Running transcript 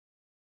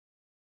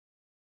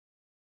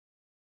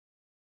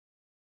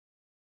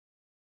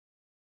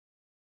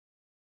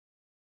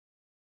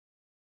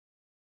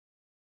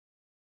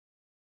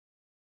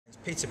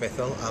Peter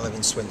Bithell, I live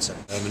in Swinton.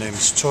 My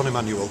name's Tony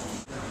Manuel.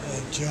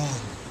 John.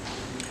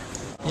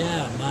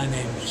 Yeah, my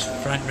name's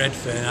Frank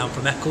Redfern, I'm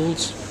from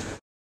Eccles.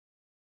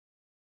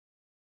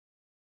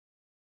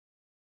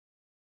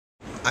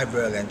 I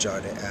really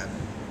enjoyed it,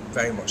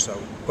 very much so.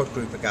 Good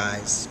group of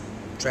guys,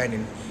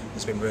 training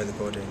has been really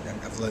good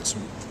and I've learnt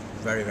some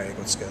very, very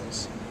good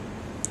skills.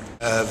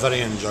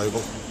 Very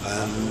enjoyable,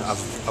 and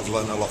I've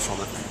learned a lot from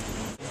it.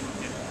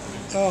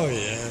 Oh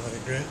yeah, I've had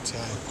a great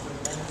time.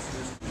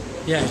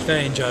 Yeah, it's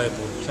very enjoyable,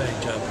 very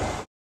enjoyable.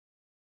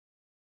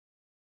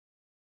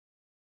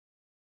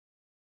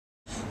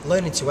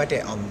 Learning to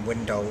edit on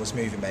Windows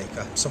Movie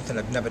Maker, something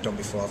I've never done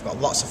before. I've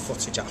got lots of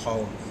footage at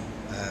home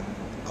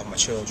of my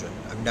children.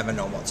 I've never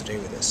known what to do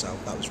with it, so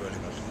that was really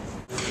good.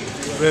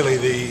 Really,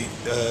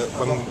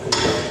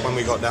 when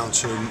we got down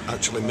to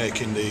actually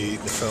making the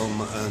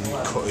film and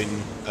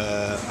cutting,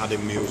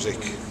 adding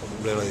music,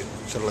 really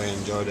thoroughly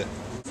enjoyed it.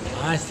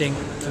 I think,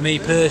 for me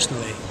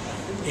personally,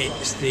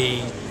 it's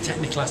the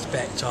technical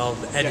aspect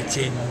of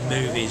editing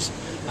movies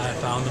I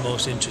found the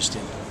most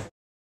interesting.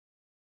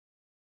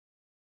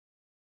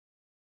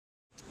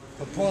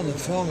 Upon the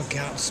former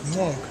can't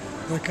smoke.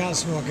 I can't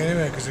smoke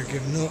anyway because I've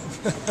given up.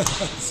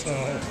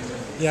 So,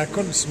 yeah, I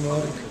couldn't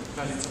smoke.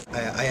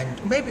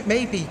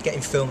 Maybe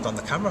getting filmed on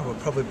the camera would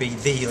probably be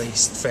the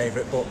least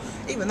favourite, but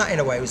even that in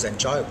a way was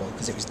enjoyable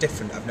because it was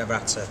different. I've never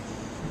had to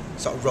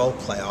sort of role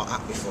play or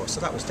act before,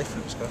 so that was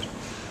different. It was good.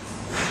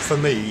 For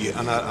me,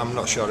 and I'm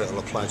not sure it'll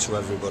apply to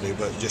everybody,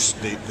 but just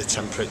the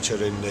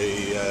temperature in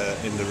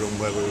the room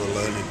where we were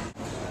learning.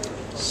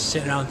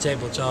 Sitting around the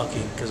table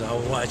talking because I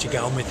wanted to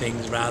get on with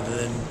things rather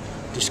than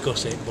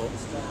discuss it, but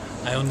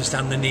I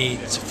understand the need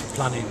for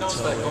planning,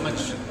 so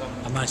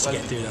I managed to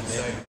get through that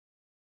bit.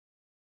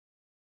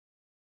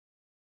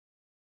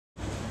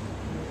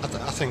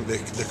 I think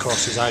the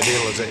course is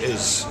ideal as it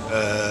is,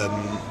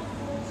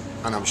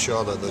 and I'm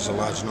sure that there's a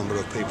large number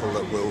of people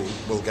that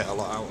will get a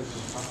lot out of it.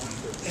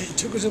 It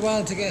took us a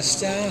while to get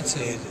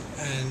started,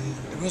 and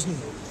it wasn't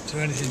to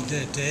anything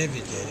that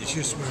David did. It's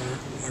just we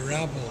were a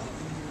rabble,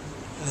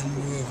 and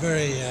we were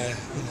very,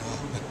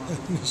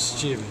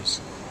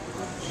 mischievous.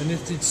 And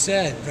if they'd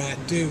said, right,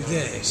 do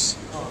this,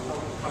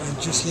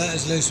 and just let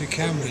us loose with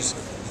cameras,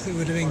 we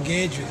would have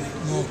engaged with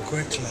it more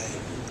quickly.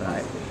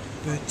 Right.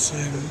 But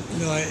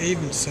no,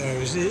 even so,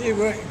 it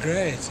worked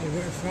great. It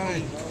worked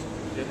fine.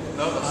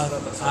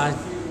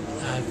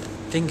 I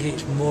think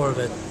it's more of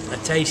a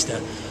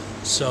taster,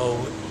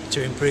 so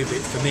to improve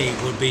it for me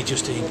would be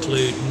just to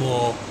include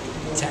more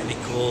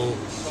technical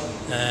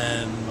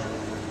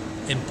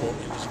input.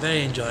 It was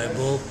very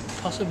enjoyable,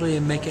 possibly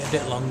make it a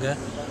bit longer,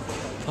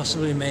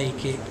 possibly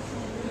make it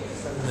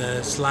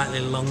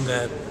slightly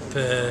longer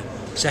per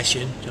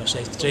session,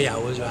 say 3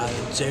 hours rather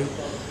than 2.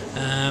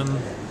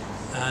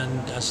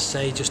 And as I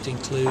say, just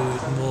include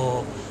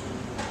more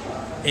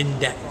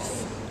in-depth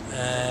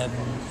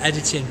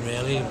editing,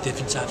 really, of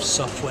different types of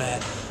software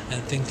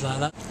and things like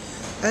that.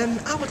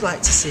 I would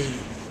like to see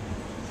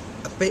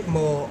a bit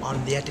more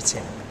on the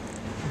editing.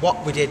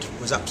 What we did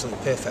was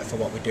absolutely perfect for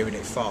what we're doing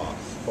it for,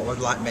 but I'd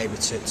like maybe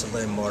to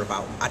learn more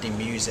about adding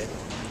music,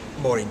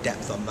 more in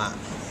depth on that.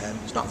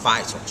 It's not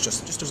vital, it's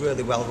just a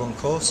really well run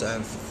course.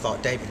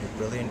 Thought David was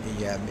brilliant.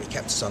 He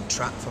kept us on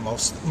track for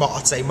most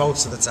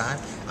of the time.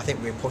 I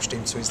think we pushed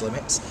him to his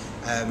limits,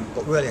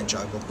 but really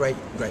enjoyable. Great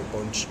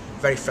bunch,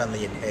 very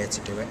friendly in here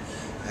to do it.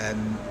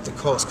 The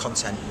course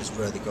content was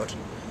really good,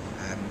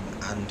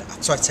 and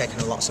I've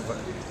taken lots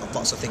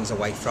of things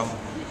away from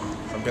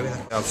doing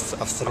that. I've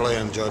thoroughly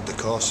enjoyed the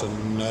course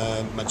and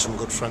met some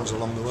good friends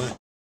along the way.